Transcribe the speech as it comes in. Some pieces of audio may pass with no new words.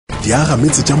diaga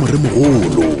metse tša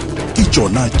moremogolo ke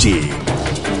tšona tše.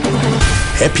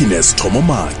 Happiness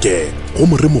Thomomake go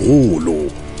moremogolo.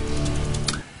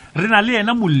 Re na le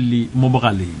yena molli mo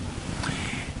mogaleng.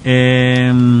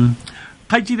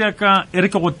 Khaitšhidi ka e re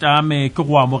ke go tame ke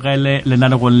go amogele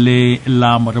lenanegong le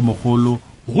la moremogolo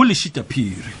go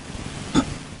Lešitaphiri.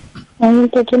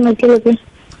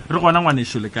 Re gona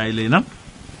ngwanešo le kae lena?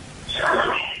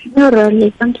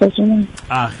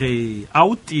 Age a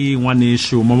o tee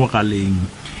ngwanešo mo mogaleng.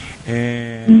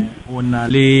 O na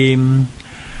le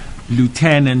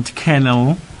Lieutenant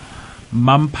Colonel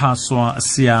Mamphaswa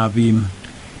Seabe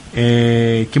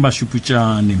ke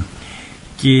mašuputšane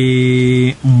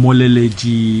ke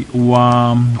mmoleledi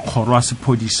wa gore wa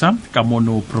maphodisa ka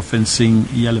mono provinceng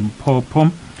ya Limpopo.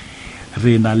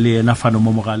 Re na le yena fano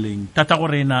mo mogaleng tata go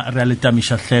rena re a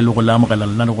letamiša hlelo go la amogela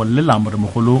lenanegong le la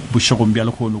moremogolo bošegong bja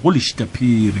lekgono go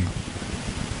Lešitaphiri.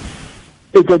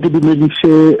 E ka ke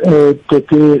dumediše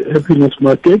tete Happiness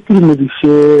Market, ke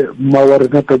dumediše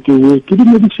mawarena ka ke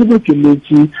dumediše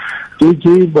bakeletši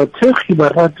ke bathekgi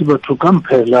barati batho ka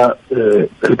mphela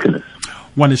Happiness.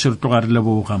 Ngwanešo re tloga re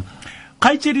leboga.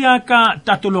 Kgaitšhedi ya ka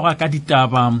tatologa ka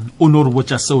ditaba o no re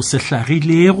botša seo se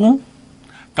hlagilego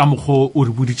ka mokgo o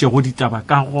re boditše go ditaba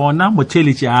ka gona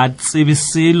motheletši a tsebe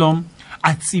selo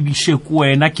a tsebiše ko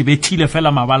wena ke bethile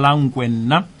fela mabalangwe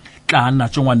nna tla nna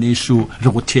tšo ngwanešo re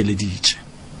go theeleditše.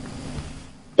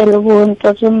 Nna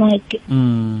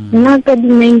ka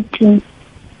di-19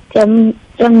 tša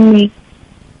Mei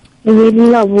le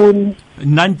la bone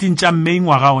 19 tša Mei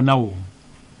ngwaga ona o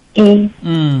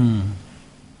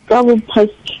ka bo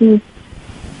past two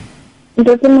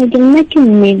ntatsamaike nna ke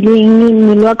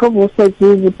mmele wa ka bo sa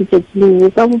tsee botsetsatsileo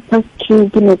ka bo past two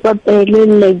ke ne kwa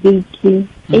pelelela gate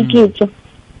e ke tswa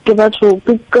ke batho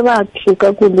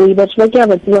ka koloi batho ba ke a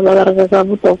ba tseba ba reka ka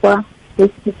botokwa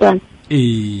hospital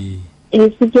e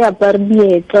se ke apare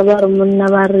dieta ba re monna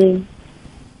ba re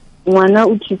ngwana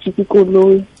o thutše ke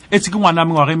koloi. E tse ke ngwana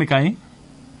mengwaga e mekae?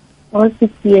 Wa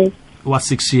 6 years. Wa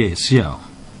 6 years, yeah.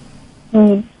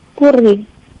 Kore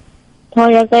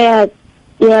thoa ya ka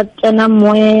ya tsena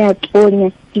moya ya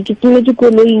tonya ke tlile ke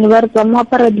koloing ba re tsa mo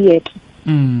apara dieta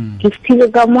ke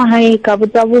fitlhile ka mo hae ka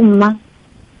botsa bomma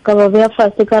ka ba beya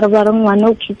fase ka re ba re ngwana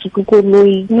o thutše ke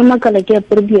koloi nne makala ke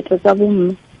apere dieta tsa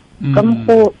bomma ka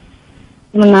mokgo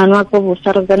monano wa ka bo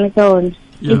sarekane ka one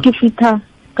ke fitlha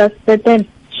ka sepetele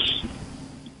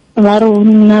ba re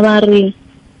nna ba re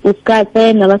o ska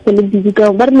tsena ba se le busy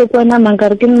ka ba re le kwena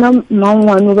mangare ke nna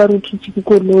mangwano ba re thutše ke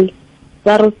koloi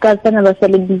ba re ska tsena ba se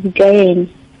le busy ka ene.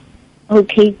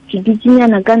 Okay ke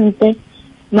ditsinyana ka ntle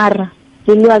mara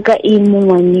ke lwa ka e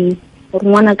mongwaneng gore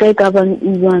ngwana ka e ka bang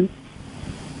uwang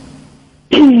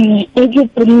e ke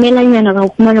primelanyana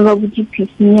ka khumana ba botse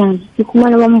phisinyana ke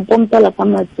khumana ba mpompela ka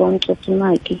matsontsho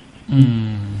tsemake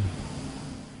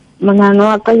manano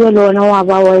wa ka yo lona wa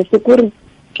ba wa se kore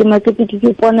ke makete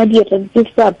ke pona dieta ke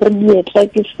sa pre dieta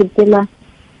ke fetela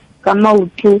ka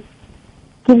mautho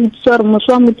ke tsore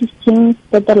moswa motitseng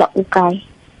tetela o kae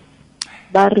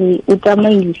ba re o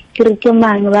tsamaile ke re ke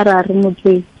mang ba re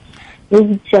motse le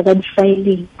ditsa ka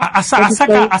di-filing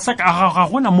asa ga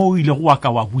gona mo o ile go wa ka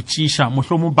wa botšiša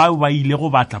mohlomo bao ba ile go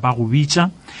batla ba go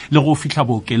bitša le go fihla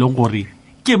bookelong gore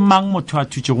ke mang motho a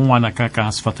thutše go ngwana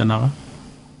ka sefatanaga?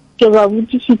 Ke ba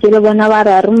botšišitše le bona ba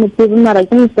re motse mara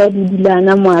ke mosadi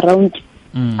dilana mo around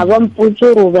a ba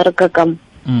mpotse gore o bereka ka mo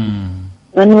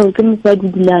bane ke mosadi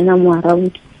dilana mo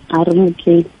around a re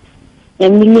motse ya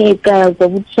mmile ka ba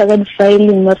botšiša ka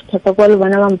di-filing ba re thata kwa le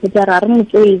bona ba mpotsa re a re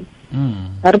motse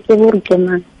a re tsebe gore ke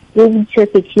mang e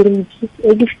botšiša security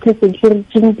e ke fitha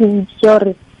security ke botšiša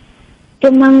gore ke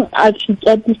mang a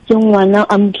tisitse ngwana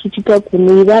a mo thutše ka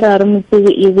koloi ba re a re motsebe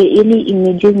e be e le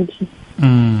emergency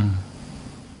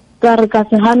ka re ka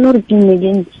se gane gore ke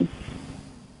emergency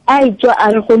a etswa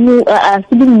a re gone a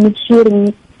se di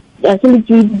mmotsireng a se le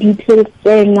ke details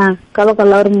tsena ka baka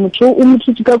la gore motho o mo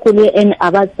thutše ka koloi ene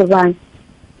a ba tsebane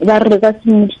ba re ka se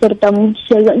mmotsise re ta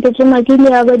mmotsisa nte tsemakile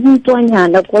a ba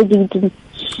ditwanyana kwa genteng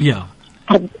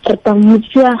re ta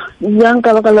mmotsisa jang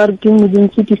ka baka la gore ke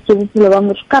emergency ke se bophelo ba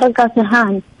motho ka re ka se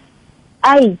gane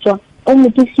a etswa o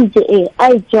motisitse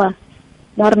a etswa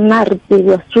ba re na re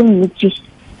tsebwa se mmotsisa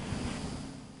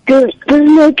ke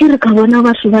re ka bona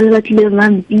batho ba le batlile ba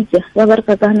mpitsa ba ba re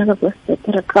ka kana ka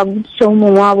pasetera ka botsa o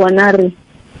mongwe wa bona re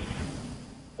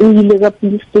o ile ka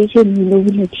police station o ile o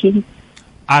bula case.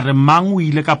 A re mang o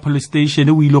ile ka police station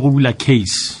o ile go bula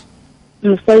case?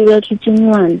 Mosadi wa thutše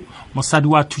ngwana. Mosadi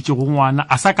wa thutše go ngwana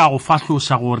a sa ka go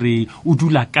fahloša gore o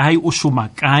dula kae o šoma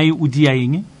kae o dia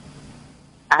eng?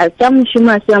 A tša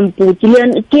mošoma se ampotse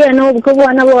ke yena ke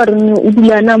bona ba gore o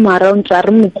dulana mara o ntse a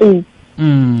re motsei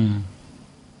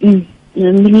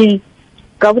mmileng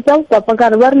ka botsa papa ka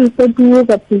re ba re nsadiwe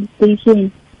ka police station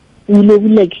o ile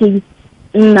bula case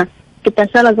nna ke ta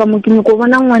sala ka mo ke go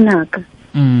bona ngwanaka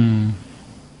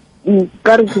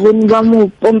ka re ke bone ba mo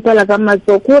pompela ka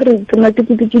matso gore ke na ke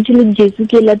le Jesu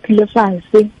ke la phile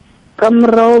fase ka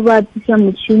morao ba tsisa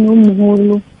motšhini o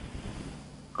mogolo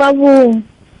ka bo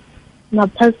ma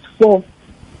past 4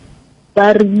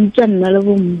 ba re bitsa nna le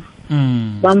bomme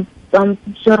bam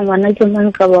ngwana ke mang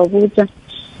ka ba botsa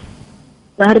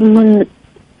ba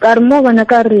re mo bana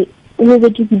ka re o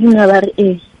betse ke dina ba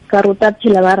re ka re ta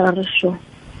phela ba ra re sho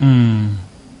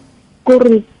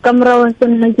gore kamera wa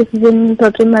sena ke seng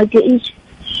tate make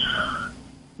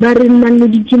ba re nna le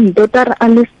dikimto tara a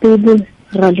le stable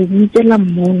ra le bitela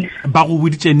mmona ba go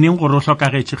boditse neng gore o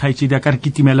hlokagetse kgaitsedi ka re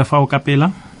kitimele fa o ka pela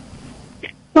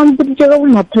ba mpoditse ka bo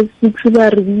maphodisa ba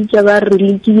re bitsa ba re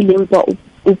lekile empa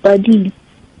o padile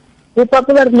bo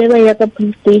papa ba re ba ya ka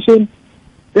police station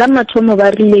la mathomo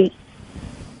ba rile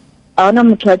a ona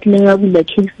motho a tlileng a bula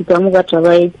case ka mo ka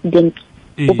taba accident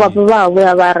o papa ba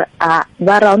boya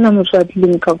ba ra ona motho a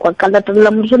tlileng ka kwa ka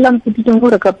latela motho la mpoditseng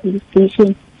gore ka police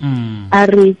station a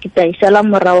re ke ta isala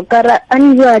morao ka ra a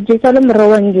njwaje sala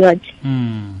morao a njwaje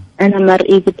ana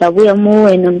mare ke ta boya mo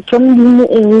wena motho mo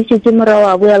o šetse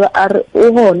morao a boya a re o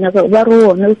hona ba re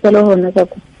hona o sala hona ka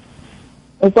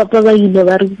o papa ba ile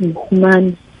ba re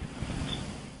humane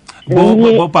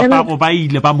bo papa go ba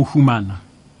ile ba mo humana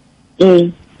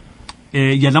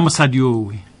yena mosadi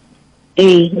yowe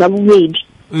ba bobedi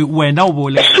wena o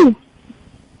bole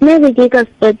nna be ke ka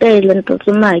sepetela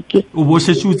ntotse make o bo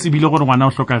setse o tsebile gore ngwana o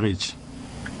hlokagetse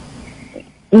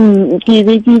ke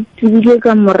be ke tsebile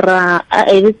ka mora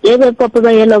ebe papa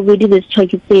ba yela bobedi be setšha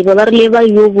ke tseba ba rile ba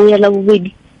yo bo yela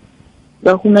bobedi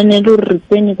ba humanele gore re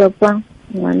tsene ka kwa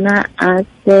ngwana a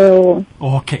seo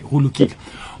okay go lokile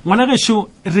ngwana gesho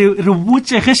re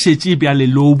botse ge šetše bjale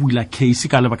lo bula case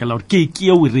ka lebaka la gore ke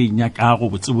eo re nyaka go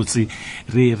botsebotse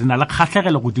re na le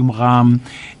kgatlhegelo godimo ga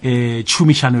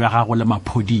tšhomišano ya gago le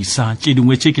maphodisa tše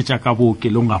dingwe tše ke tša ka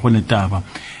bookelong ga gone taba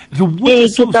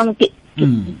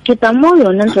ke ta mo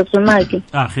yona ntsatsomake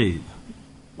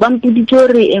ba mpoditse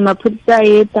gore maphodisa a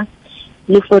eta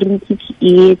le forensic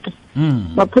e eta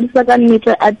maphodisa ka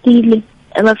nnete a tile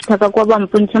ba fitha ka kwa ba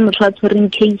mpontsha motho a tshwereng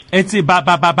case etse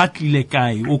ba tlile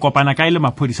kae o kopana kae le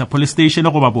maphodisa police station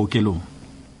go ba bookelong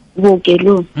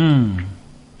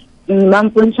ba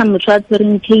mpontsha motho a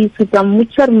tshwereng case ka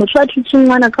mmotsha re motho a thutse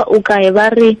ngwana ka o kae ba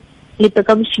re leta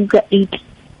ka bosuka 8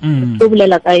 o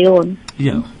bolela ka yona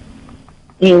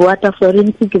wata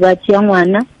forensic ba tšea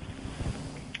ngwana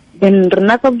then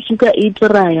rena ka bosuka 8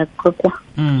 ra ya ka kwa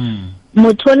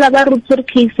motho la ba re tshwere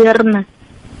case ya rena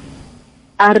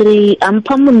a re a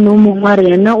mpha monno mongwe a re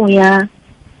yena o ya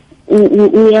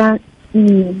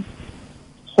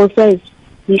go size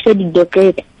isa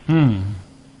didokete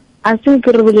a seng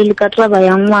ke re bolele ka taba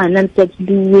ya ngwana letsatsi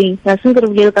leuweng a seng ke re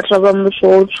bolele ka taba moso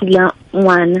o thula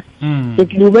ngwana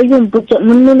le ba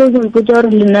monno le jompotsa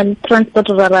gore le na le transport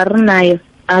ra re nayo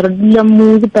a re dula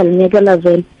mo dipalmekela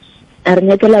vene a re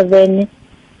nyakela vene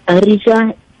a re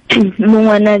isa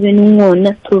mongwana bene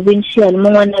ngona provincial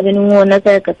mongwana bene ngona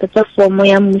ka tsa formo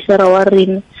ya mmusara wa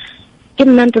rena ke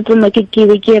nna ntatoma ke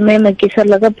be ke ema ke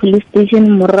sala ka police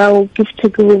station morao ke fithe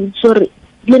ke bo sorry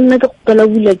le nna ke kgopela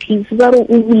bula case ba re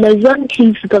o bula jang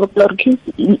case ka ba re case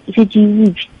se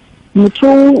tšewe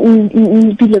motho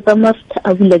o dile ka mafta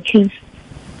a bula case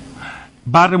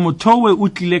ba re mothowe o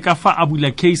tlile ka fa a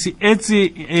bula case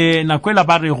etse nakwela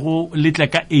ba re go letle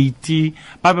ka 80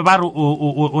 ba be ba re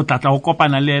o tlatla go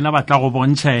kopana le yena ba tla go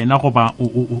bontšha yena goba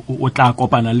o tla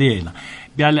kopana le yena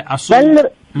bjale a so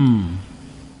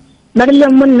ba rile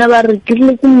monna ba re ke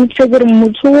rile ke motho gore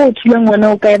motho o thula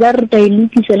ngwana o kae ba re ta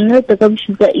ilukisa le nna ka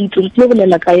bosuka 8 re tle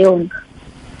bolela ka yona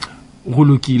go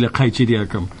lokile kgaitsedi ya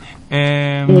ka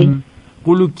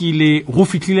go lokile go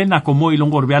fitlhile nako mo e leng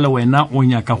gore bjale wena o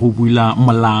nyaka go bula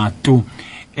molato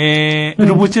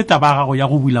re botse taba gago ya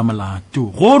go bula molato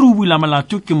gore o bula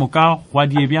molato ke moka gwa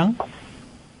die bjang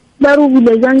ba re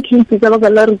bula jang case ka baka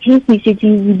la re case e šetse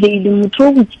e buleile motho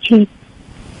o butse case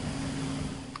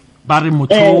ba re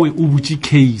motho o butse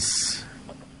case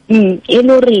e le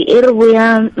gore e re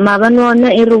boya maabane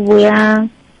ona e re boya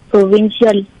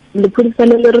provincial le phodisa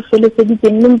le re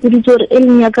feleseditseng le mpoditse gore e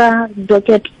leng ya ka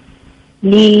docket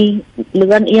le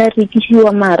ban ya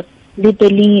rekisiwa mara le te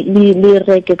le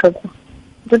reke ka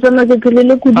kwa tsama ke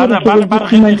le ku ba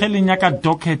re le nya ka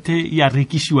docket ya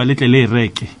rekisiwa le tle le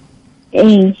reke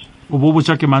o bo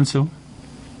botsa ke manso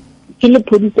ke le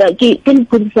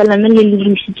phodisa la nne le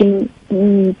risitseng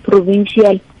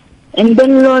provincial and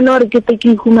then no re ke te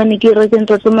ke humane ke re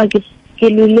tsentse tsoma ke ke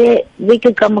lule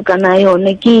beke ka mokana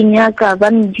yone ke nyaka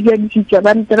ba ndiga ditša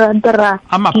ba ntera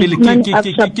ama pele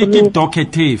ke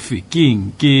docket efe ke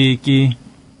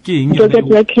docket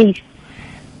ya case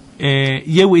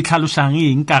yewe e tlhalosang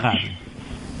eng ka gare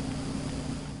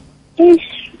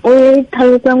o e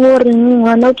tlhalosang gore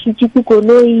ngwana o thutse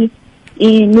koloi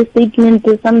le statement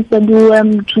sa mosadi wa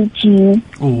mthutšing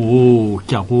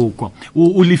ke a go kwa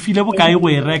o lefile bokae go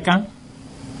e reka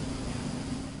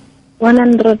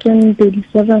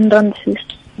 137.50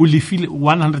 o lefile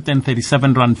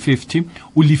 137.50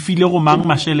 o lefile go mang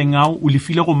masheleng ao o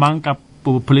lefile go mang ka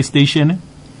PlayStation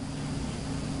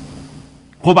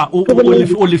goba o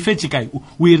lefetse kae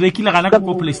o e rekile gana ka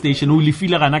ko PlayStation o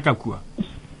lefile gana ka kua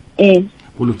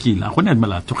go lokile go ne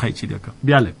melato kgaitšedi ka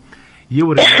bjale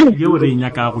yeo re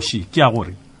nyaka go shi ke a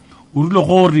gore o rile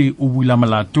gore o bula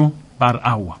molato ba re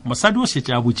awa mosadi o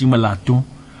šetše a botse molato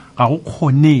ga go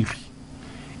kgonege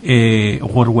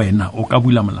gore wena o ka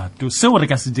bula molato seo re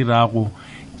ka se dirago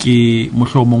ke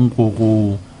mohlomong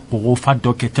go fa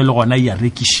docket le gona ya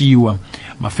rekišiwa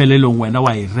mafelelong wena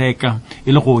wa e reka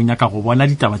e le go nyaka go bona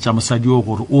ditaba tša mosadi o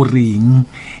gore o reng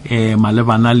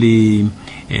malebana le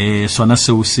sona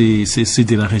seo se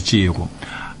diragetšego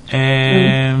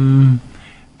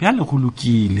bjale go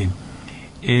lokile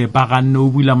ba ganne o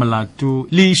bula molato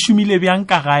le šomile bjang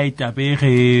ka gae tabe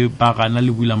ge ba gana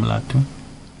le bula molato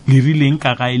le rileng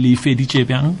ka gae le feditše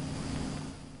bjang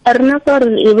a rena ka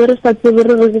gore e be re sa tsebe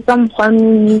re re ka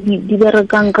mokgwane di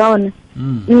berekang ka one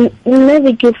nne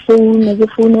be ke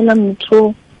founela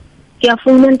motho ke a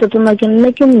founa ntatomake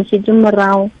nna ke mosetse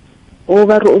morago o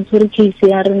ba re o tshwere case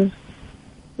ya rena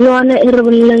le one e re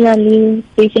bolelela le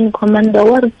station commander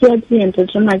wa re tseya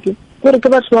ntatomake gore ke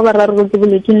batho ba bararo go ke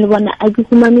boletseng le bona a ke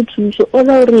humane thuso o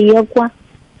la gore ya kwa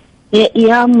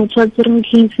ya motho a tsereng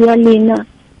case ya lena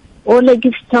o le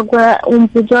ke fitha kwa o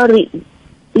mpotsa gore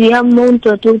ya mount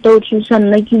wa tota o thusa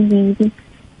nna ke bidi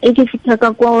e ke fitha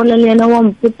ka kwa o le yena wa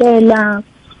mpotela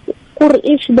gore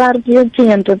e se ba re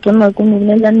tseya ntatomake mo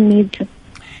bolela nnete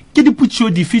ke diputšo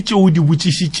dife tšeo di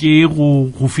botšišitše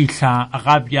go fihla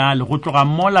ga bjale go tloga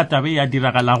mola tabe ya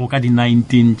diragalago ka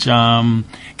di-19 tša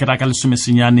ke raka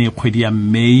lesomesenyane kgwedi ya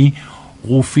Mei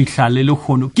go fihla le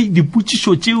lekgono ke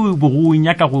diputšišo tšeo go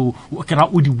nyaka go kera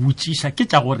o di botšiša ke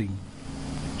tša goreng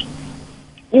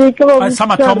sa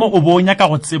mathomo o bo nyaka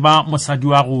go tseba mosadi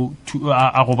wa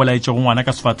go bolaetše go ngwana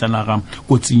ka sefatanaga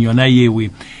kotsing yona yewe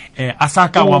a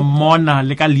sa ka wa mmona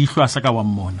le ka leihlo a sa ka wa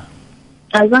mmona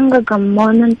a zanga ka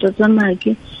mmona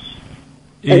ntatomake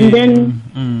and then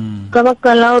ka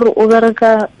baka la gore o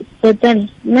bereka sepetele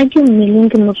nna ke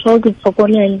mmeleng ke motho o ke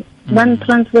tsokolele ba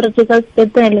ntransferetse ka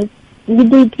sepetele le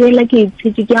diitlela ke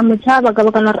itshetše ke a motšhaba ka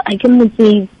baka la gore a ke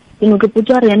motsebe ke no ke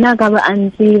potsa gore yena a ka ba a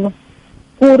ntseba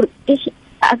gore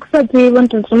a ke sa tseba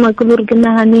ntatomake le gore ke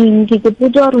naganeng ke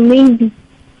potsa gore maybe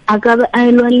a ka ba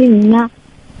a elwa le nna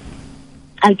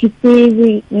a ke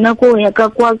tsebe nna ko ya ka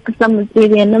kwa ke sa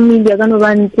motsebe yena maybe a ka no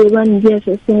ba ntseba ndia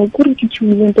se sengwe kore ke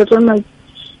tšhubile ntatomake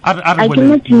a ke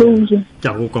matlilose ke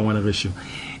a go kwa ngwana gešo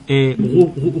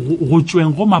go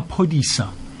tšweng go maphodisa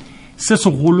se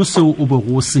segolo seo o be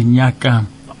go se nyaka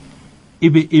e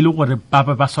be e le gore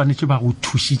ba swanetše ba go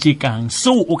thušitše kang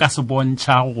seo o ka se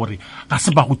bontšha gore ga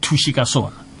se ba go thuši ka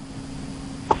sona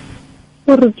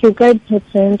gore ke ka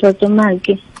iphetsa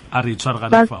ntatomake a re tshware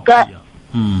ga lefao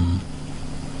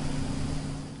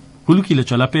go lokile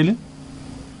tšwela pele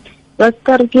ba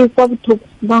ska re ke kwa bothoko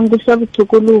bankuša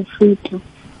bothoko le go feta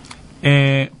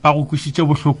ba go kwešiše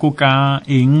bohloko ka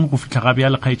eng go fihla ga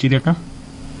bjale kgaetšedi ka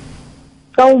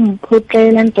o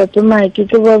mphotlela ntatomake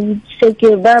ke ba botsisa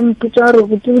ke ba mpotsa gore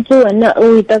botsebotse wena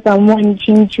o eta ka mo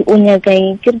ntšintši o nyaka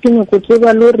eng ke re ke nyako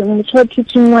tseba le gore motho a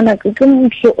thutšeng ngwanaka ke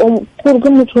motho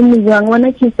o mojang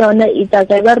ngwana kisa ona eta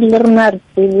kae ba re le rena re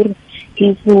tsebe gore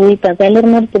kise o eta kae le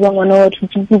rena re tseba ngwana wa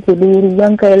thutšitse koloi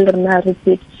bjang kae le rena re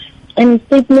tsebe and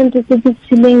statement se ke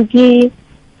tshileng ke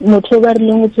motho ba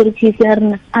rileng o tshwere case ya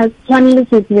rena a tshwanele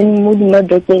setleneng mo dima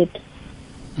docket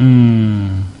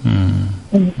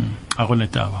a go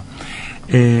netaba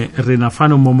re na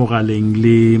fano mo mogaleng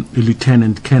le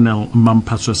Lieutenant Colonel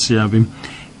Mamphatswa Seabe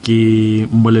ke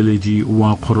mmoleledi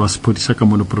wa kgoro wa sephodisa ka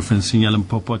mono profenseng ya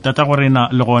Limpopo tata go rena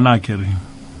le gona ke re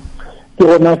ke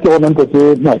gona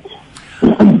ntate Mike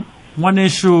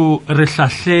ngwanesho re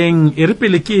hlahleng e re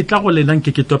pele ke tla go lena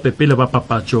nke ke tope pele ba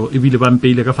papatšo e bile ba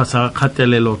mpeile ka fasa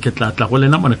kgatelelo ke tla go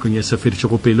lena mo nakong ya sefeditše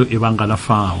go pelo e bang gala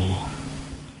fao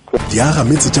diaga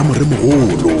metse tša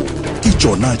moremogolo ke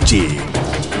tšona tše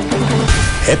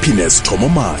happiness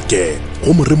thomomake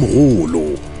go moremogolo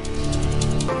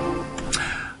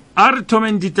Ar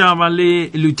thomeng ditaba le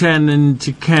Lieutenant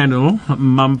Colonel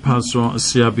Mamphaso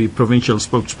Siabi, Provincial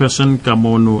Spokesperson ka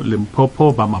mono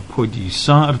Limpopo ba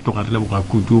maphodisa re tloga re leboga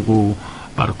kudu go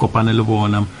ba re kopane le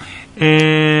bona.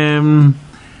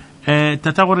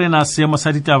 Tata gore na seemo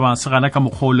sa ditaba se gana ka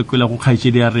mokgwa kwela go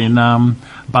kgaitšedi ya rena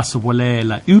ba se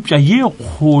bolela eupša ye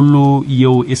kgolo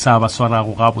yeo e sa ba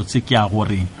swarago ga botse ke a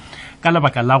gore ka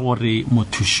lebaka la gore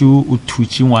mothušu o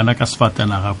thutše ngwana ka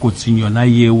sefatanaga kotsing yona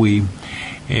yewe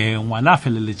ngwana a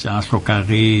feleletša a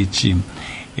hlokagetše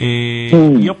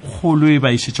ye kgolo e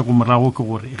ba išetše go morago ke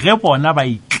gore ge bona ba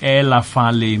itlela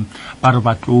fale ba re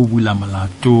ba tlo bula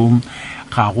molato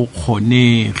ga go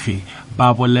kgonege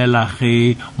ba bolela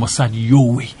ge mosadi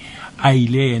yowe a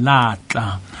ile yena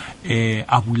atla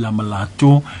a bula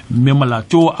molato mme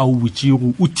molato a o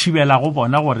botšego o thibela go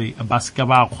bona gore ba seke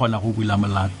ba kgona go bula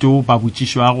molato ba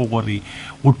botšišwa go gore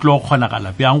go tlo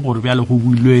kgonagala bjang gore bjale go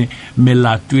bulwe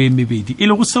melato e mebedi e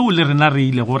le go seo le rena re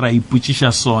ile go ra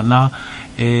ipotšiša sona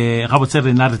gabotse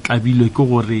rena re tlabilwe ke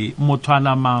gore motho a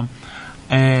nama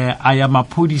a ya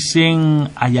maphodiseng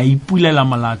a ya ipulela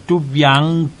molato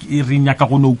bjang re nyaka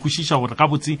go no kwešiša gore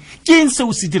gabotse ke eng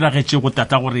seo se diragetše go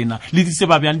tata go rena le ditse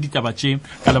ba bjang ditaba tše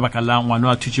ka lebaka la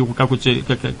ngwana a thutšego ka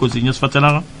kotsing ya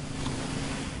sefatanaga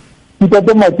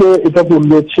Ntate make e ka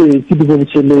boletse ke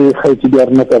dibotse le kgaitšedi ya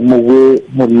rena ka mowe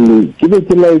molli ke be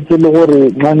ke laetse le gore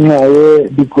ngwanyae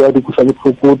dikwa di kusa le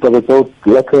tlhoko taba tsa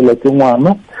la kgela ke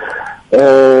ngwana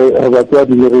re batla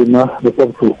di le rena le tsa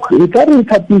tlhoko e ka re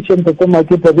tlhapiše ntate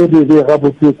make tabe di re ga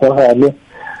botse ka gale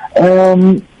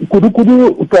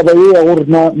kudu taba ye ya gore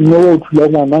na mme wa o thula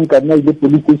ngwana nka nna ile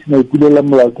police station a ipulela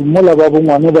molato mola ba bo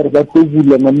ngwana ba re ba tlo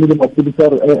bula mme le maphodisa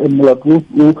molato o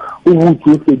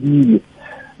butšwe o fedile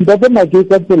ntate make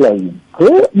ka tsela ge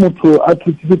motho a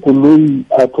thutile koloi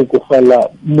a tlhokofala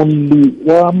molli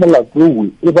wa molato owe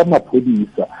e ba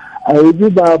maphodisa a ebe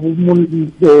ba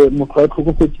motho a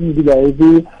tlhokofetseng ebile a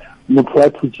ebe motho a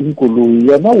thutšeng koloi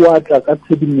yena wa tla ka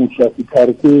tshedimošo a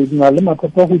fitlhare ke na le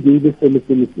mathata go jeile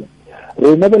felefelese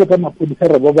rena bele ka maphodisa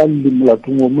re ba le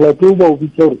molatong o molato o ba o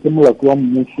bitša gore ke molato wa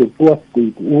mmušo ke wa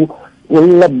state o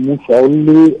lla mmušo a o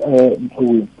le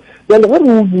nthoeng jale ge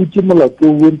re o botse molato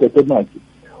o ntate make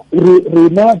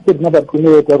rena ke rena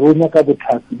batlhonoeta ronya ka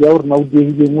botlhasi bja gore na o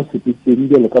diegile mo sepetseng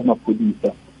bjale ka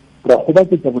maphodisa ra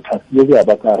gobatsetša botlhasi bo bja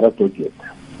ba ka ratoketa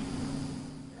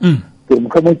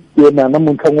motlhamo ke nana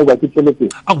montlhang o ba ke tšwelepele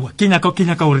aowa ke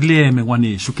nyaka gore le eme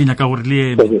ngwanešo ke nyaka gore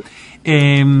le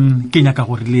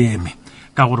eme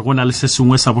ka gore go na le se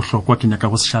sengwe sa bohlokwa ke nyaka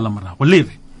go se šala morago le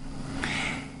re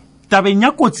tabeng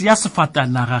ya kotsi ya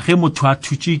sefatanaga ge motho a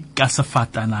thutše ka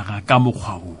sefatanaga ka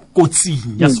mokgwa o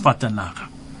kotsing ya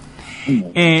sefatanaga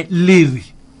le re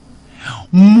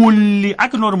molli a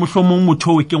ke no re mohlomong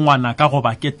motho o ke ngwana ka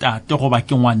goba ke tate goba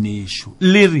ke ngwanešo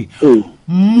le re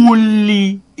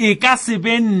molli e ka se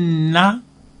be nna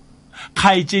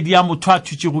kgaetšedi ya motho a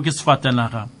thutšego ke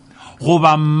sefatanaga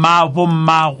goba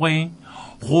bommagwe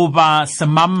goba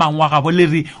semammangwa gabo le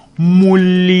re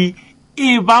molli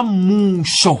e ba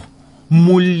mmušo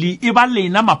molli e ba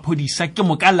lena maphodisa ke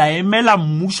moka la emela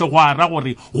mmušo go ara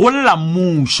gore go lla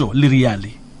mmušo le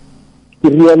riale ke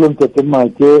rialo ntate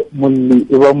make molli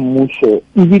e ba mmušo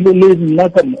ebile le nna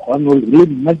ka mokgwano le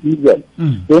nna ke jale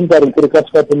e nka re ke re ka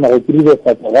sefatanaga ke rile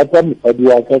fata ga tsa mosadi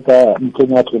wa ka ka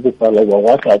ntlong ya tlhokofala ba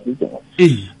go a tlatse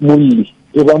molli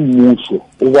e ba mmušo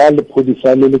o ba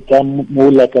lephodisa le le ka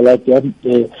mo lakalate ya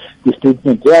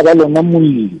di-statement ya ba lona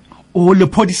molli o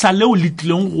lephodisa leo le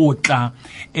tlileng go tla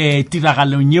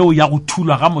tiragalong yeo ya go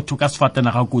thulwa ga motho ka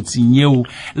sefatanaga kotsing yeo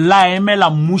la emela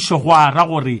mmušo go ara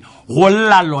gore go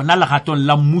lla lona legatong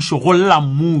la mmušo go lla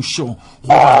mmušo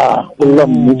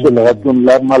legatong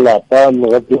la malapa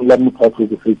legatong la motho a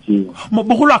tlhokofetseng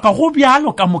bogolo ka go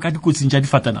bjalo ka moka dikotsing tša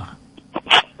difatanaga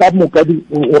ka moka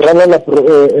o ralala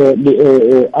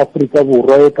Afrika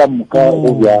Borwa ka moka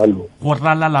go bjalo go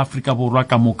ralala Afrika Borwa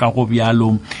ka moka go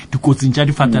bjalo dikotsing tša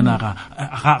difatanaga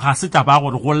ga se taba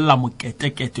gore go lla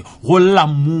moketekete go lla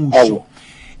mmušo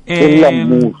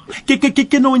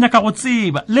ke no nyaka go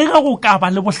tseba le ga go ka ba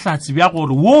le bohlatsi bja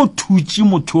gore wo thutše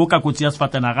motho o ka kotsi ya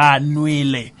sefatanaga a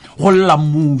nwele go lla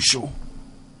mmušo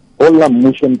olla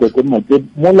mmušo ntate make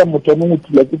mola motho a mongwe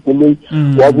thula ke koloi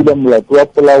wa bula molato wa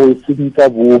polao e seng ka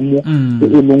bomo e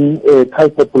leng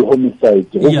culpable homicide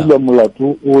go bula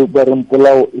molato o ba reng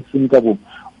polao e seng ka bomo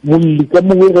molli ka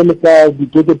mongwe le ka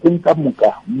ditoketseng ka moka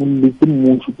molli ke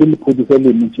mmušo ke lephodisa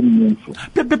le motse mmušo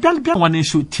bjale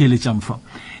ngwanešo theeletša mfa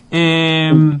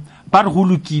ba re go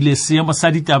lokile seemo sa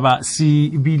ditaba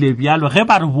se bile bjalo ge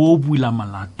ba re bo bula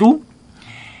molato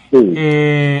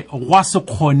gwa se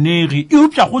kgonege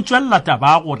eupša go tšwelela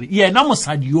taba gore yena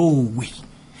mosadi yowe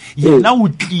yena o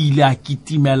tlile a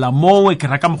kitimela mowe ke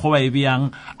raka mokgwa e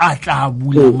beyang a tla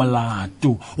bula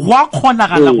molato go a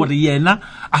kgonagala gore yena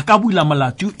a ka bula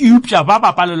molato eupšwa ba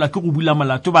ba palelwa ke go bula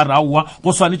molato ba raua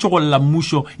go swanetse go lla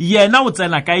mmušo yena o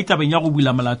tsena ka tabeng ya go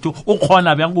bula molato o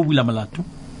kgona bjang go bula molato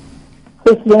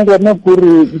se seng gona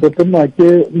gore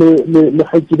ntatemake le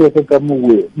gakileke ka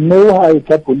mowe mme ha e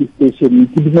tla police station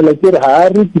ke dumela ke re ha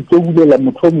re ke tlo bulela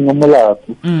motho mongwe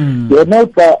molato yena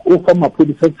o fa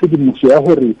maphodisa tshedimošo ya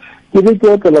gore ke be ke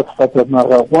otlela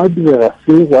sefatanaga go a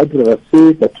direga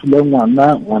se ka thula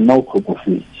ngwana o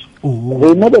tlhokofetse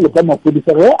rena bele ka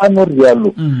maphodisa ge a no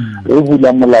rialo re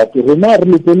bula molato rena re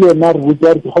letse le yena re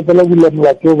botsa re ke kgopela bula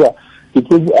molato ba ke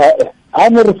tlo a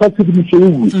ne re fa tshedimošo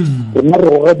ewe rena re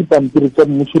goga dipampiri tsa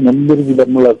mmušo namile re bula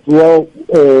molato wa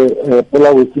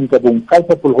polawetseng ka bong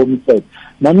culpable homicide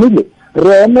namile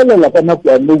re emelela ka nako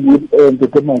ya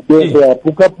ntetemake re a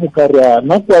puka re a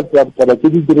nako ya taba tse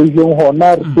di diregeng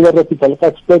gona re tseba re fitlha le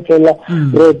ka sepetlela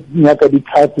re nyaka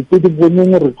ditlhatsi tse di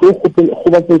boneng re tlo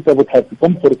gobatsetsa botlhatsi ka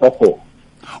mokgore ka gona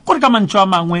gore ka mantšho a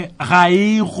mangwe ga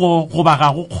e goba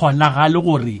ga go kgonagale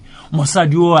gore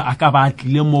mosadi o a ka ba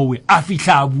tlile mowe a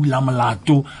fihla a bula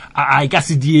molato a e ka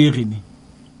se diegene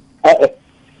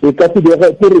e ka se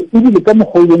diega kere ebile ka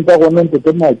mokgweng ka gona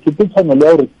ntetemake ke tshwanelo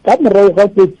ya gore ka morago ga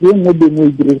kotsi e nngwe le nngwe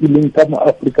e diregileng ka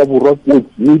moaforika borwa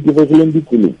kotsi e diregileng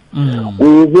ditseleng o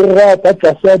e bega ka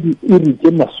tlase ya diiri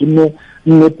tse masome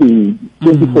nne pedi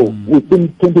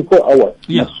 24 hours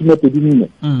masome pedi nne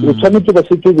o tshwanetse ba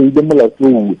setse o beile molato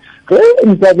owe ge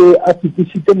nkabe a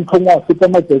fetisitse motlhong a feta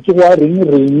matšatši go a reng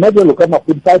re nna bjalo ka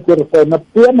maphodisa a tsere fa yona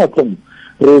pea matlhong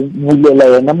re bulela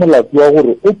yena molato wa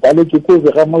gore o paletswe ko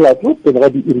bega molato pele ga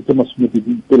diiri tse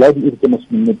masomepedi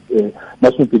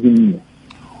nne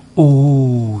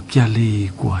ke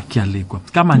a lekwa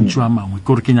ka mantšho a mangwe ke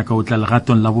gore ke nyaka o tla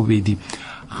legatong la bobedi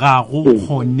ga go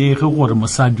kgonege gore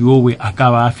mosadi owe a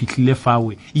ka ba a fihlile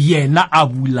fawe yena a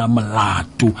bula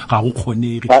molato ga go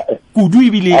kgonege kudu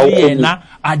ebile le yena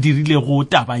a dirile go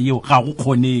taba yeo ga go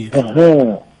kgonege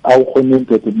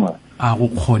a go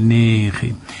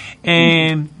kgonege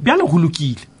bjalo go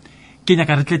lokile ke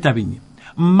nyaka re tle tabeng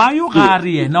mmayo ga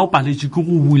re yena o paletše ke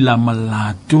go bula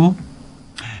molato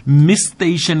mme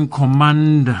station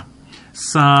commander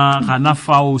sa gana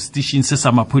fao station se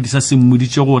sa maphodisa se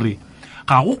mmoditše gore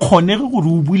ga go kgonege gore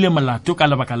o buile molato ka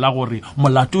lebaka la gore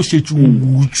molato o šetše o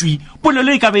butšwe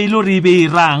polelo e ka be e le re e be e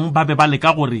rang ba be ba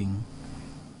leka goreng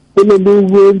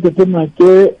polelo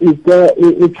ntetemake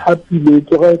e tlhapile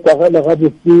ke ga etagala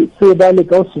gabotse se ba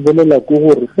leka o se bolela ke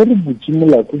gore ge re butše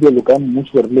molato bjalo ka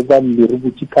mmušo re le banle re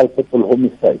butše culpable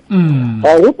homicide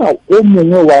ga gona o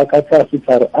mongwe wa ka tlase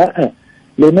tla re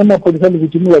lena maphodisa le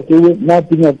botse molato ewe nna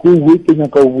ke nyaka owe ke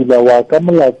nyaka o bula wa ka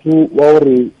molato wa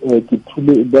gore ke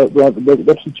thule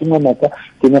ba thutše ngwanaka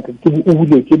ke nyaka o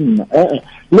bule ke nna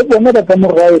le bona ba ka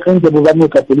morae ge nke bo ba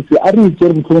moka polisi a re itse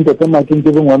re motlhong tatamake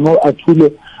nke be ngwana a thule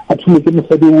ke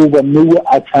mosadi o ba mme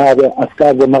a tlhabe a se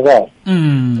ka bonagala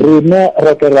rena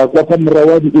ra ka ra kwa ka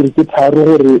morago wa diiri tse tharo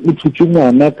gore o thutše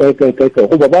ngwana kae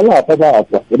goba ba lapa ba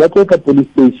tswa e ba tlo ka police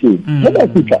station ge ba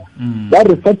fitlha ba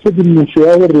re fa tshedimošo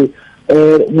ya gore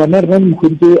ngwana rena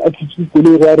mokgweditse a thutse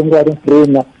koloi go a reng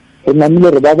rena re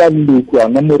namile re ba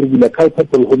balekwana mo re bula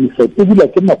culpable homicide e bula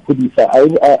ke maphodisa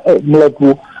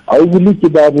molato a o bule ke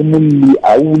ba bomolli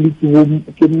a o bule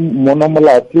ke mona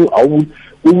molato a o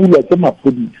bula ke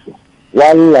maphodisa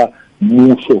walla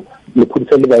mmušo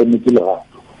lephodisa le ba emetse legato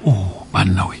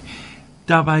banna we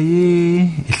taba ye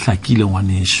e hlakile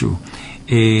ngwanešo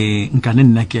nkane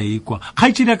nna ke a ekwa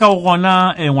kgaitšedi ka go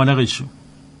gona ngwana gešo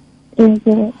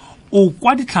o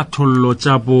kwa ditlhathollo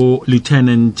tša bo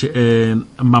lieutenant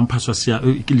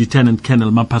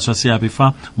colonel Mampaswa Seabe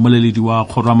fa moleledi wa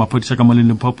kgoro wa maphodisa ka moleng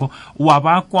Limpopo wa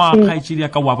ba kwa kgaitšedi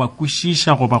ka wa ba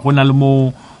kwešiša goba go na le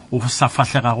mo o sa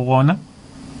fahlegago gona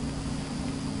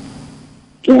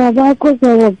ke a ba ko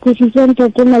sa ba kwešiša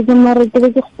ntate nna ke mare ke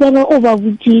be ke kgopela o ba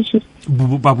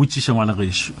botšiše ngwana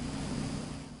gešo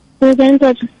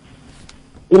ntate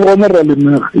o gona ra le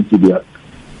nna kgaitšedi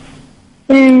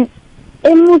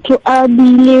motho a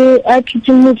bile a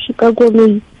thutse motho ka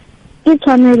koloi ke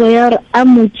tshwanelo ya gore a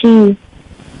motšee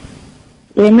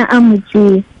yena a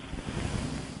motšee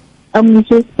a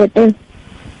motšee sepetele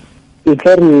e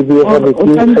tla re o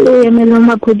tshwanetse o emele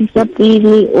maphodisa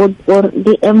pele or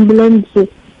di-ambulance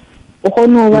o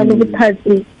kgone go ba le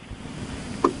bothatsi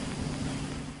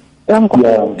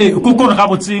kokore ga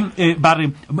botse ba re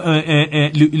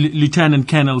lieutenant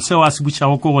colonel seo a se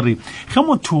butšago ke gore ge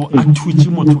motho a thutše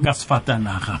motho ka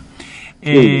sefatanaga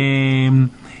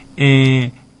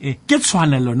ke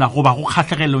tshwanelo na go ba go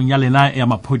kgatlhegelong ya lena ya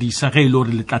maphodisa ge ile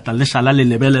gore le tlatla le šala le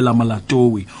lebelela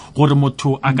molatowe gore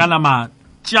motho a ka nama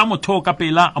tšea motho ka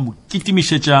pela a mo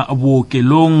kitimišetša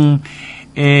bookelong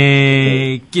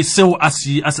ke seo a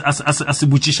se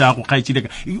botšišago kgaetšedika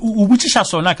o botšiša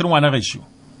sona ke re ngwana gešo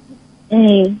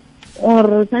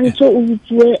or santse o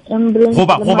butšwe ambulance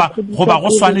goba go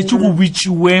swanetše go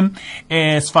butšiwe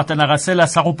sefatanaga sela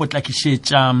sa go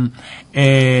potlakišetša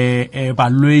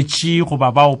balwetši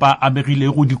goba bao ba amegile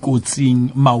go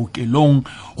dikotsing maokelong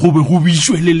go be go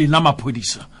butšwe le lena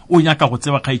maphodisa o nyaka go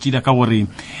tseba kgaetšedi ka gore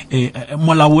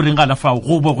molao o reng gana fao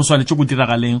go bo go swanetše go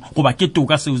diragaleng goba ke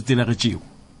toka seo se diragetšego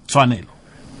tshwanelo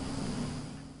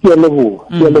ke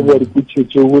leboa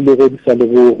diputšhetšo go le ge di sa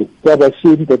leboge ka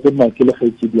bašedi ka temake le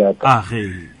kgaetšedi yaka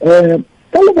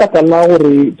ka lebaka la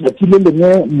gore tsatsi le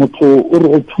lengwe motho o re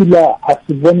go thula a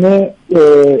se bone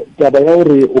taba ya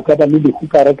gore o ka ba le lehu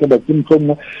ka rakela ke ntho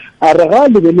nngwe a re ga a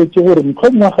lebeletše gore ntho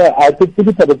nngwe ga a ke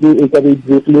tsebe taba e ka be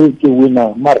diregile ke wena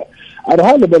mara a re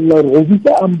ga a lebelela gore go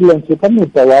bitsa ambulance ka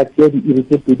motsa wa tea di-iri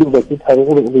tse pedi goba tse tharo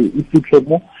gore e fitlhe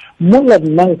mo la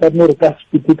nna nka nne gore ka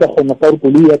sepete ka kgona ka gore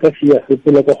koloi ya ka se ya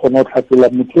sepela ka kgona go tlhatlola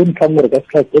motho o ntlhang gore ka se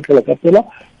tlhatsetlela ka pela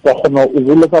ka kgona o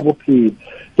boloka bophelo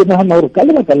ke nagana gore ka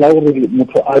lebaka la gore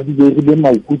motho a diregile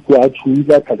maikutlo a tshuile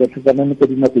a tlhakatlhakanane ka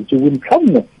dinako tseo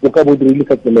ntlhangwe o ka bo dirile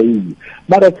ka tsela eo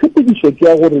mara tshepedišo ke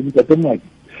ya gore ditatemaki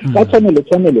ka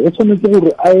tshwanelo o tshwanetse gore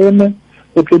a eme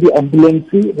go tle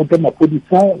di-ambulance go tle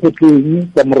maphodisa go tle eng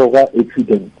ka morago ga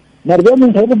accident mare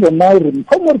bjanong ga re bona gore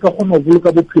ntlhomo re ka kgona go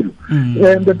boloka bophelo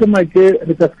ntatemake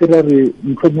re ka seke ra re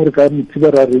ntlhomo re ka mothiba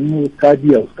ra reng ka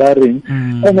dia o ska reng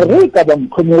and re ka ba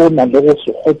ntlhomo o nang le go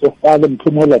se kgotsofale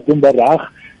ntlhomo o lateng ba re aga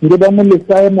nke ba mo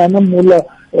lesae nana mola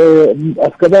a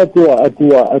seka ba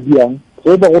a diang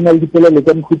ge ba go na le dipolelo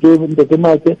tsa mokhuto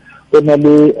ntatemake go na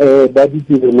le ba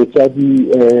ditirelo tsa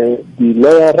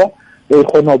di-lawyera e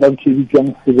kgona go ba ntho e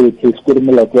bitswang civil case kore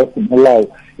molato wa semolao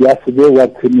ya sebe wa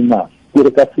criminal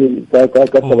kore ka taba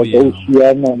ka o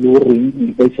siana le o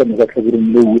reng ka isana ka tlhaboreng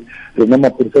leo rena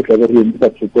maphodisa tlabe re eme ka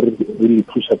thoko re le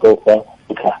thusa ka go fa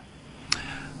botlhale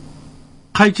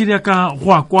kgaetšedi ka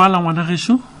go a kwala ngwana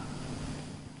gešo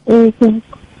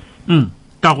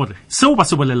ka gore seo ba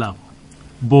se bolelago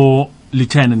bo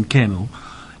lieutenant colonel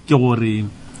ke gore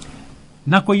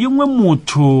nako yengwe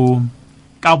motho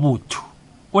ka botho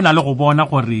o na le go bona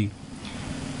gore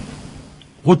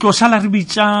go tlošala re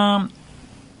bitša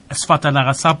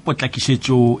sefatanaga sa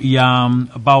potlakišetšo ya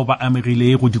bao ba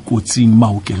amegile go dikotsing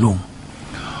maokelong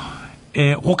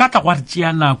go ka tla go a re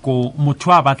tšea nako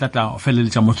motho a batlatla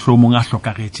feleletša mohlomong a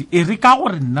hlokagetše e re ka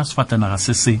gore nna sefatanaga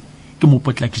se ke mo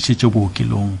potlakišetše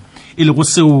bookelong e le go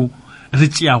seo re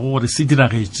tšeago gore se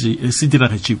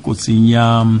diragetše kotsing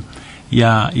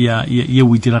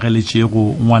yeo e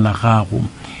dirageletšego ngwana gago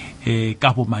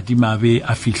ka bomadimabe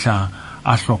a fihla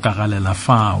a hlokogala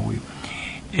fawe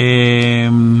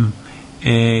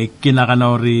ke nagana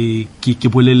gore ke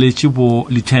boleletše bo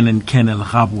lieutenant colonel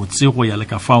gabotse go ya le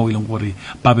ka fao e leng gore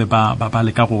ba be ba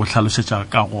le ka go hlalosetša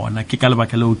ka gona ke ka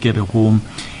lebaka leo ke re go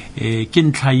ke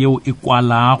ntlha yeo e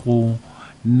kwalago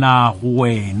na go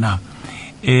wena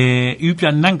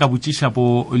eupša nna nka botšiša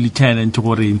bo lieutenant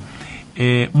gore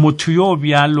motho yo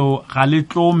bjalo ga le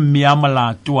tlo mmea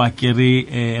molato a kere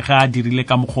ga a dirile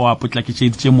ka mokgwa a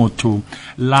potlakišeditše motho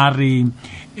la re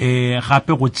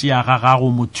gape go tšea ga gago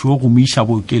motho yo go mo iša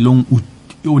bookelong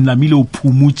o namile o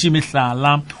phumutše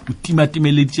mehlala o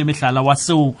timatimeleditše mehlala wa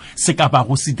seo se ka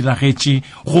bago se diragetše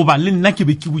goba le nna ke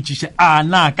be ke botšiše a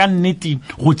na ka nnete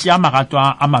go tšea magato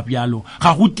a mabjalo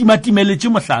ga go timatimeletše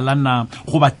mohlala na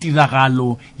goba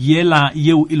tiragalo yela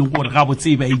yeo e leng gore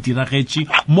gabotse e ba e diragetše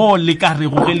mo le ka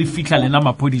rego ge le fihla lena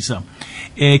maphodisa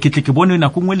ke tle ke bone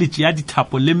nako ngwe le tšea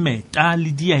dithapo le meta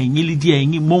le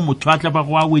diaeng mo motho a tla ba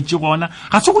go a wetše gona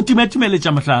ga se go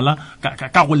timatimeletša mohlala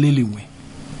ka go le lengwe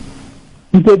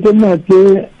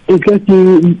ntatemake e ka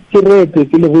ke rete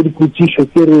ke le go dipotšišo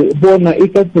ke re bona e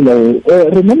ka tsela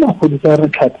rena maphodisa re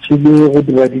tlhatšhile go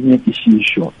dira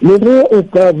dinyakišišo le ge o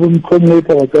ka bontlhomo e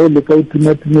ka ba ka o le ka o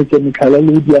timatimetša metlhala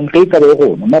le o diang ge e ka be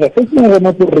gona mara se sena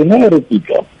gona gore rena re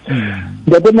pitla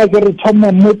ntatemake re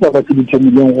thoma mo taba tse di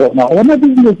thomileng gona gona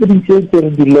dilo tse dintše tse re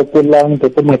di lekolang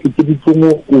ntatemake tse di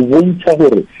tsongo o bontšha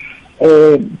gore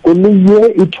koloi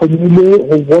ye e thomile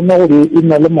go bona gore e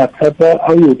na le mathata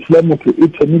a yo thula motho e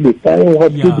thomile kae go ga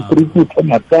dibreki o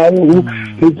thoma kae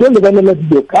re tse lebelela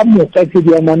dilo ka moka tse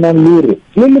di amanang le re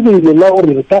le lebele la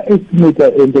gore re ka estimata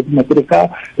re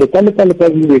ka lekaleka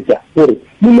diletša gore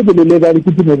le lebelele ba re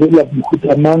ke dinebelela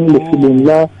mohutamang lefelong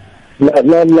la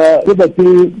le ba ke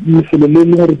lefelo le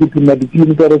leng gore ke tuma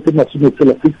dikilometara tse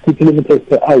 60 kilometers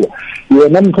per hour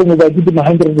yena motho mo ba ke tuma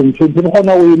 120 re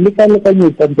kgona o le ka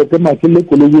lekanyetsa ntate make le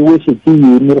koloi o šetše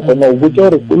yene re kgona o botsa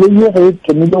gore koloi e ge e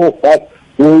thomile go fata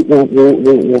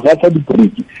o gata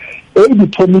di-brake di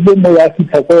thomile mo ya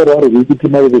fitlha ka gore gore ke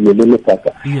tuma lebele le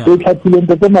saka e tlhatlhileng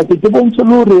ntate make ke bontse le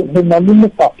gore re na le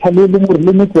lefapha le leng gore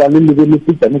le metso ya le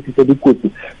lebeletse tsane ke tse dikotsi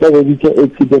ba ba bitsa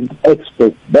accident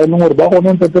expert ba e leng gore ba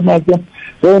gona ntate make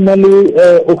go na le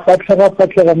o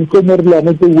fatlega motho re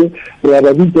lane tsewe re a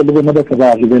ba bitsa le bona ba tla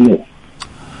ba lebelela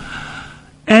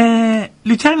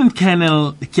Lieutenant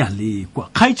Colonel ke a lekwa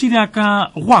kgaitsedi ya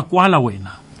ka go a kwala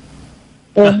wena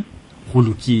go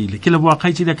lokile ke leboa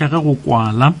kgaitsedi ya ka ge go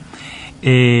kwala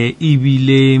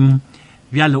ebile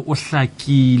bjalo o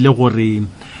hlakile gore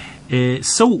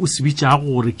seo o se bitša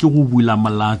gore ke go bula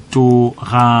molato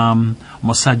ga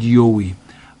Mosadi yowe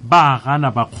ba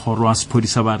gana ba kgoro a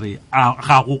sephodisa ba re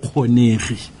ga go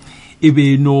kgonege e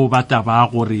be no ba taba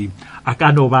gore a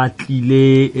ka no ba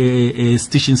tlile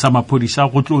station sa maphodisa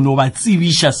go tlo no ba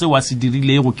tsebiša se wa se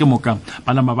dirilego ke moka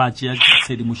bana mabatši ya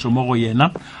tshedimošo go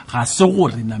yena ga se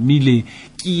gore namile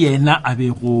ke yena a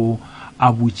bego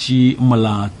a butše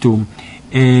molato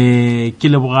ke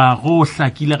leboga go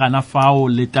hlakile gana fao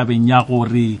le tabeng ya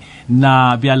gore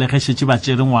na bjale ge šetše ba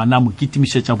tšere ngwana mo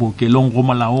kitimišetša bookelong go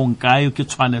molaong kae ke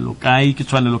tshwanelo kae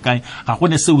ga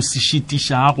gone seo se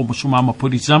šitišago mošomo wa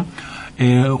maphodisa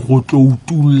go tlo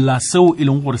utulla seo e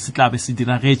leng gore se tlabe se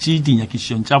diragetše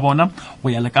dinyakišong tša bona go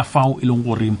ya le ka fao e leng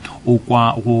gore o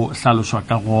kwa go hlalošwa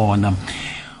ka gona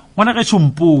ngwana ge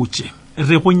tšhompotše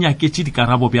re go nyaketše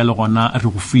dikarabo bjale gona re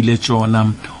go file tšona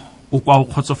o kwa o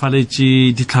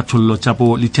kgotsofaletše ditlhathollo tša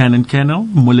bo Lieutenant Colonel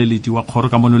mmoleledi wa kgoro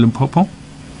ka mono Limpopo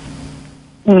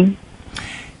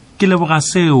ke leboga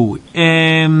seo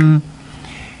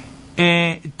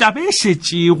tabe e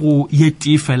šetše go ye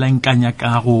tee fela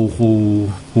nkanyaka go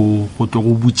tlo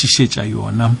go botšišetša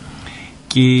yona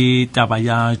ke taba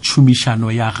ya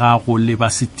tšhomišano ya gago le ba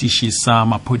setiši sa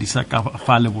maphodisa ka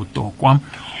fa le botokwa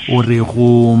o re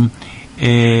go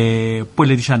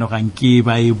boledišana ganke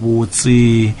ba e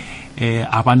botse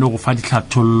a ba no go fa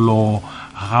ditlhathollo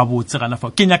ga botse gana fa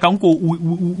ke nyaka nko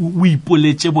o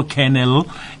ipoletše bo Colonel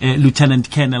Lieutenant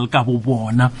Colonel ka bo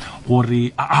bona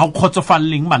gore a o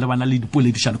kgotsofaleng malebana le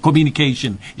dipoledišana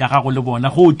communication ya gago le bona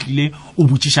go tlile o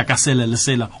botšiša ka sele le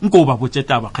sela nko o ba botše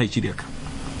taba kgaetšedi ka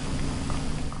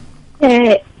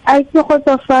a ke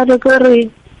kgotsofale gore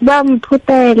ba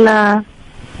mphutela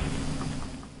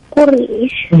gore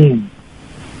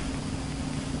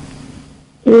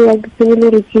ya ke tsebile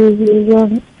re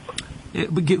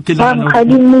ke ba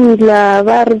mula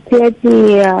ba re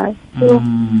tia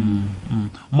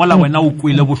mola wena o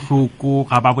kwele bohloko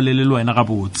ga ba bolele le wena ga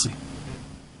botse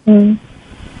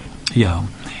ya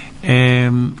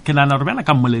ke nana re bana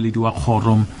ka mmoleledi wa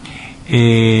kgoro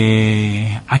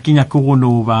a kenya ke go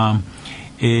no ba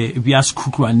bja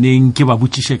sekhutlwaneng ke ba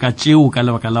botšiše ka tšeo ka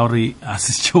lebaka la gore a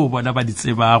se tšeo bona ba di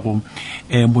tsebago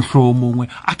mohloo mongwe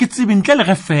a ke tsebe ntle le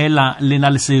ge fela lena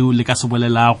le seo le ka se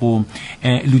bolelago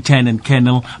Lieutenant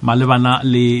Colonel malebana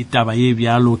le taba ye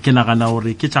bjalo ke nagana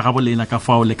gore ke tša gabo lena ka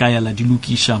fao le ka yala di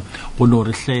lokiša go no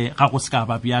re hle ga go se ka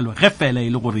ba bjalo ge fela e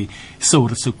le gore seo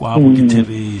re se kwago ke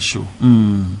therešo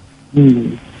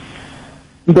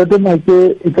ntate make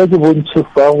e ka ke bontšhe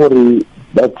fa gore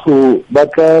batho ba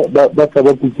tla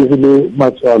ba kutsegile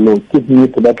matswalo ke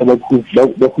nnete ba tla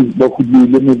ba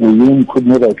khudile meboyeng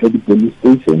khudne ba tla di-police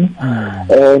station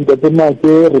ntate make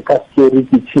re ka se re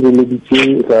ke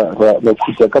tshireleditše ra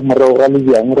khutsa ka morago ga le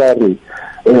bjang ra re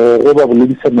re ba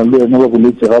boledisana le yena ba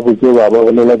boletse gabotse ba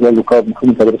bolela bjalo ka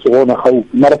mohlomotla re se gona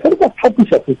gaufi mara fe re ka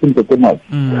tlhapiša se ntate make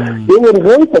e gore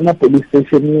ge o tsena police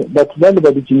station batho ba le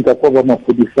ba ditseng ka kwa ba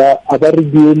maphodisa a ba re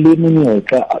diele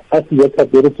menyetla a se ya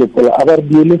tlhape re tsopola a ba re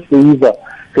diele favor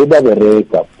ge ba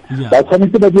bereka ba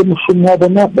tshwanetse ba die mošomo wa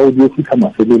bona ba o die fitlha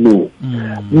mafelelong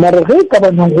mare ge ka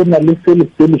banang go na le se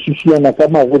lešušiana ka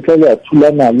magotla le a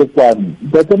thulana le kwane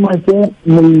ntate make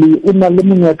molli o na le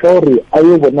monyetla gore a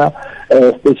ye bona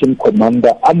station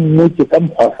commander a mmotse ka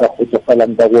mokgwa sa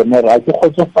kgotsofalang ka gona gore a ke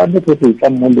kgotsofale ke se tla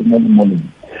mo le mo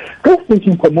ka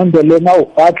station commander le na o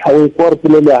fa tlhawe kwa gore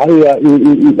polele a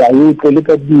ye tlele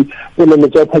ka dipolelo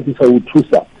tša phakisa o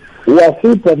thusa wa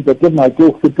feta ntate make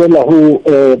o fetela go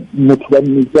motho ba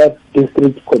mmitsa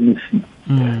district commission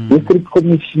district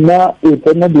commissioner e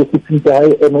tsena di-officing tsa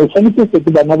hae and o tshwanetse se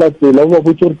ke bana ba tsela o ba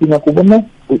botse gore ke nyako bona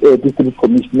district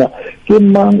commissioner ke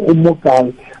mang o mo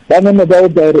kae ba nana ba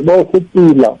o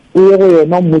fetola o ye go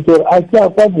yena mmotse gore a ke a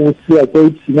kwa bose a ka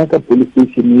ipsina ka police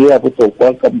station ya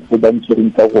botsokwa ka mokgwa ba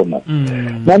ntshwereng ka gona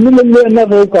namile le ena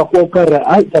ge o ka go ka re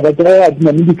a taba tsa ya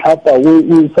diname ditlhapa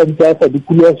o santse a sa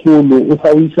dikulu ya solo o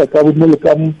sa o isa ka bonole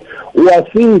ka o a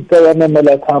feta wa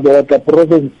namela thabo wa tla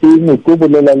provinceng o tlo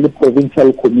bolela le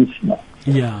provincial commissioner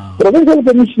provincial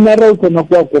commissioner o tsena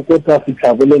kwa kokota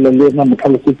fihla bolela le ena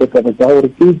motlhalosetsa taba tsa gore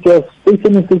ke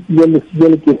station se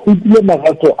se ke hutile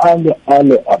magato a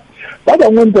ba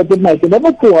bangwe ntate make ba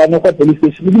batloane kwa police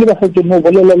station ebile ba sa tseno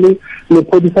bolela le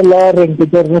lephodisa la renke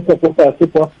tsa rena sa kopa se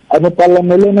kwa a no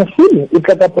palamele na file e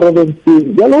tla ka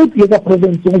provinceng jalo o tle ka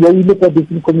provinceng ba ile kwa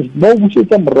district commission ba o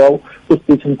busetsa morao go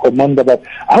station commander ba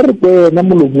a re tsena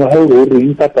molomo wa hao o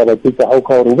reng ka taba tsa hao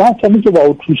ka gore ba tshwanetse ba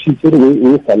o thusitse re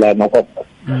e salana kwa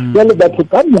jalo batho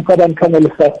ka moka ba ntlhana le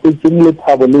sa station le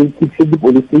thabo le ke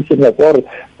police station ya gore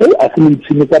a se le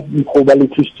itsine ka go ba le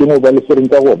thusitse go ba le sereng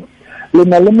ka gona le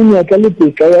na le monyaka le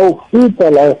teka ya o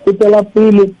fetela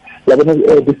pele la bona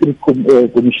district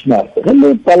commissioner ge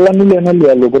le palame le yena le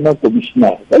ya lo bona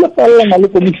commissioner le palame le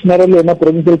commissioner le yena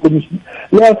provincial commissioner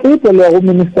le a fetela go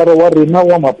minister wa rena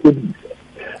wa maphodisa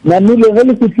na nile ge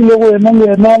le fitlhile go yena le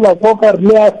yena la koka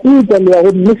le a fetela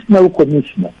go national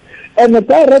commissioner ene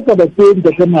ka reka ba tseng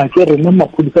ka tsena ke rena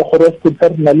maphodisa gore se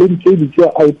na le ntse di tsa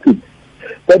IP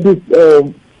that is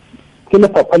ke le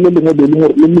papa le lengwe le lengwe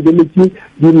le lebeletse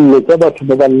dilo tsa batho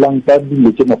ba ballang ka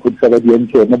dilo tse maphodisa ba di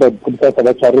entse yona ba maphodisa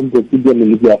ba tshwareng go bjalo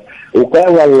le bjalo o ka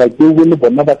walla ke le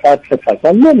bona ba tla tlhetla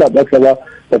ka lela ba tla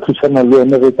ba thusana le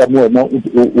yone ge ka mo wena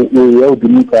o ya o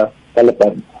dimuka ka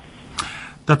lepana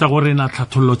tata gore na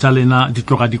tlhathollo tsa lena di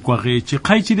tloga di kwagetse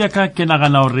kgaitse di ka ke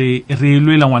nagana gore re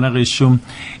lwela ngwana gešo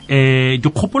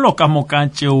dikgopolo ka moka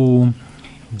tšeo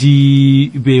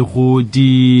di bego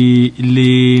di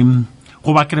le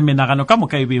go ba kere menagano ka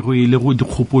moka e bego e le go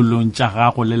dikgopolong tša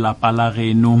gago le lapa la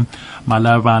geno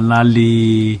malabana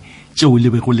le tšeo le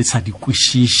bego le sa di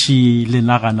kwešiše le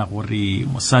nagana gore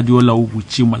mosadi o la o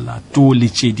butše molato le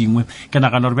tše dingwe ke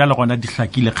nagana gore bjale gona di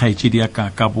hlakile kgaetšedi ya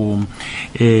ka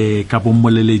bo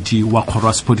mmoleledi wa kgoro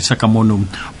wa sephodisa ka mono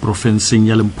profenseng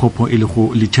ya Limpopo e le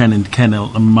go lieutenant colonel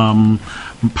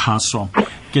Mphaso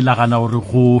ke nagana gore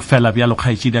go fela bjalo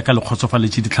kgaetšedi ya ka le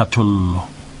kgotsofaletše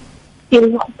ditlhathollo ke re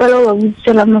gopela wa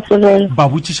botšela mafelelo ba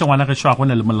botšiša ngwana gešo a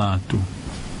gone le molato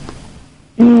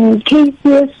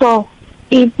case so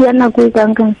e tsaya nako e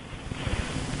kankang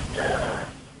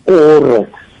ore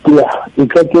ya e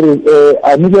ka kere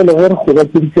a ni bjale gore go ba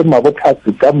tseditse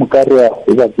mabotlhatse ka moka re a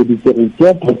go ba tseditse re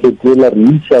tšea protectela re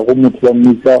isa go motho wa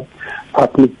mmisa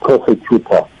public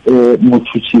prosecutor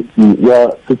motšhotšhisi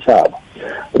wa setšhaba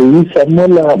re isa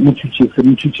mola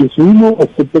motšhotšhisi ino o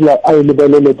sepela a e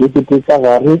lebelele dikete tsa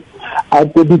gare a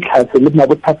te ditlhatse le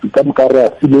mabotlhatse ka moka re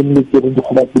a fileng ke re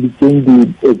dikgobatseditseng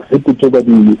di-executive ba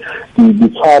di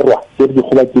tshwarwa ke re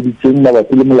dikgobatseditseng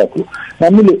mabapi le molato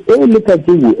namile e le ka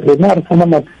tseo rena re sana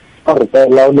matsa re ka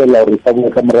laolela gore sa boa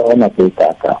ka morago nako e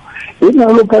kaka e na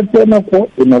lo ka tsenako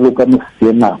e na lo ka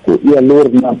mosee nako e ya le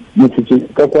gore na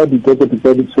motšhotšhisi ka kwa dikekete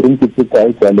tsa di tshwereng ke tse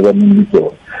kae tsa lebaneng le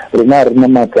tsone rena re na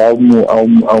maatla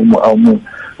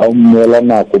a o mmeela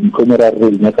nako motlhomere a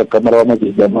re nyaka ka morago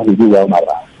matšatši a mabedi wa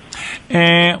mararo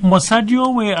mosadi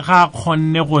yowe ga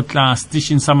kgonne go tla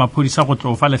station sa maphodisa go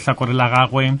tlo fa lehlakore la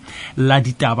gagwe la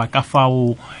ditaba ka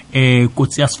fao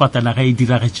kotsi ya sefatanaga e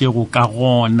diragetšego ka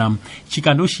gona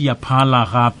tšhikanoši ya phala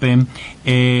gape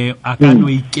a ka no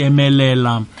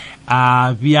ikemelela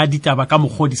a bia ditaba ka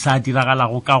mogodi sa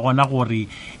diragalago ka gona gore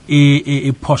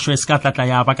e phošo e se ka tlatla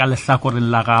ya ba ka lehlakoreng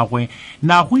la gagwe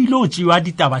na go ile o tšewa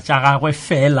ditaba tša gagwe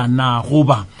fela na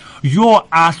goba yo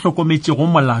a hlokometšego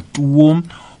molatuo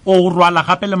o rwala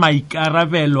gape le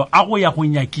maikarabelo a go ya go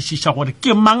nyakišiša gore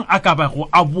ke mang a ka bago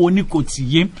a bone kotsi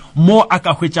ye mo a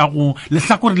ka hwetšago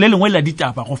lehlakore le lengwe la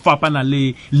ditaba go fapana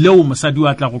le leo mosadi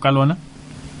wa tla go ka lona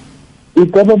e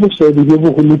ka ba bošadi jo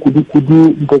bogolo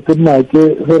kudu-kudu ntate make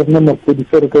ge re na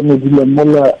maphodisa re ka medila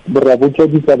mola ra botša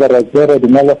ditaba ra tšea ra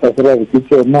dingala fase ra re ke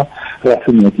tsona ra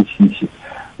se nyakišiše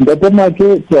ntate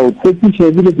make ke a o tshepiša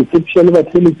ebile ke tshepiša le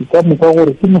batheletši ka moka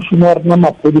gore ke mošomo wa rena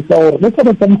maphodisa gore le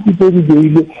taba tsa mofuta o di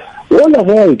beile ola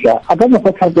ge a etla a ka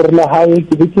mofa tlhakore la gae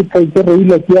ke be ke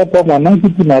reila ke ya kwa ngwana ke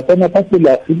tinatsana ka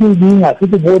tsela a se ke ding a se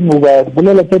ke bone o ba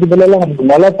bolela tsa di bolela gore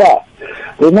dingwala tsa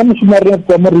rena mošomo wa rena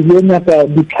kwa mo re dieng yaka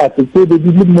ditlhase tse be di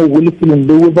le mo go lefelong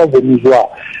leo ba bone jwa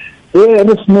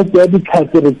re seno ke ya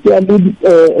ditlhatsere ke ya le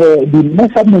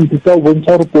di-measurement tsa o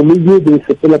bontsha gore koloi be e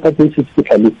sepela ka tse se se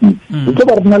tlhalositse ke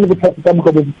ba re na le botlhati ka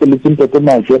moka bo dipeletseng toto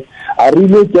make a re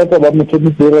ile ke ya ka ba motho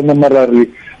rena mara re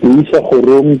isa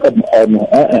gorong ka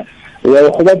mogano ya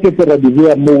go ba ke ra di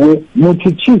bea mowe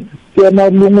motho chief ke na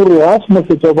le ngoro ha se mo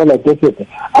fetša ba la tefeta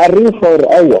a re for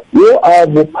awa yo a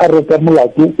bo phare ka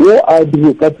molato yo a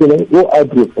dire ka tsela yo a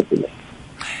dire ka tsela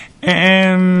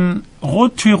go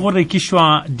thwe go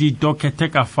rekišwa didokete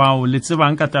ka fao le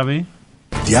tsebang ka tabe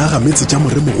diagametse tša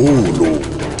moremogolo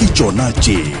ke tšona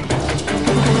tše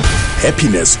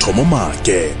happiness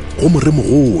thomomake go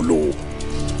moremogolo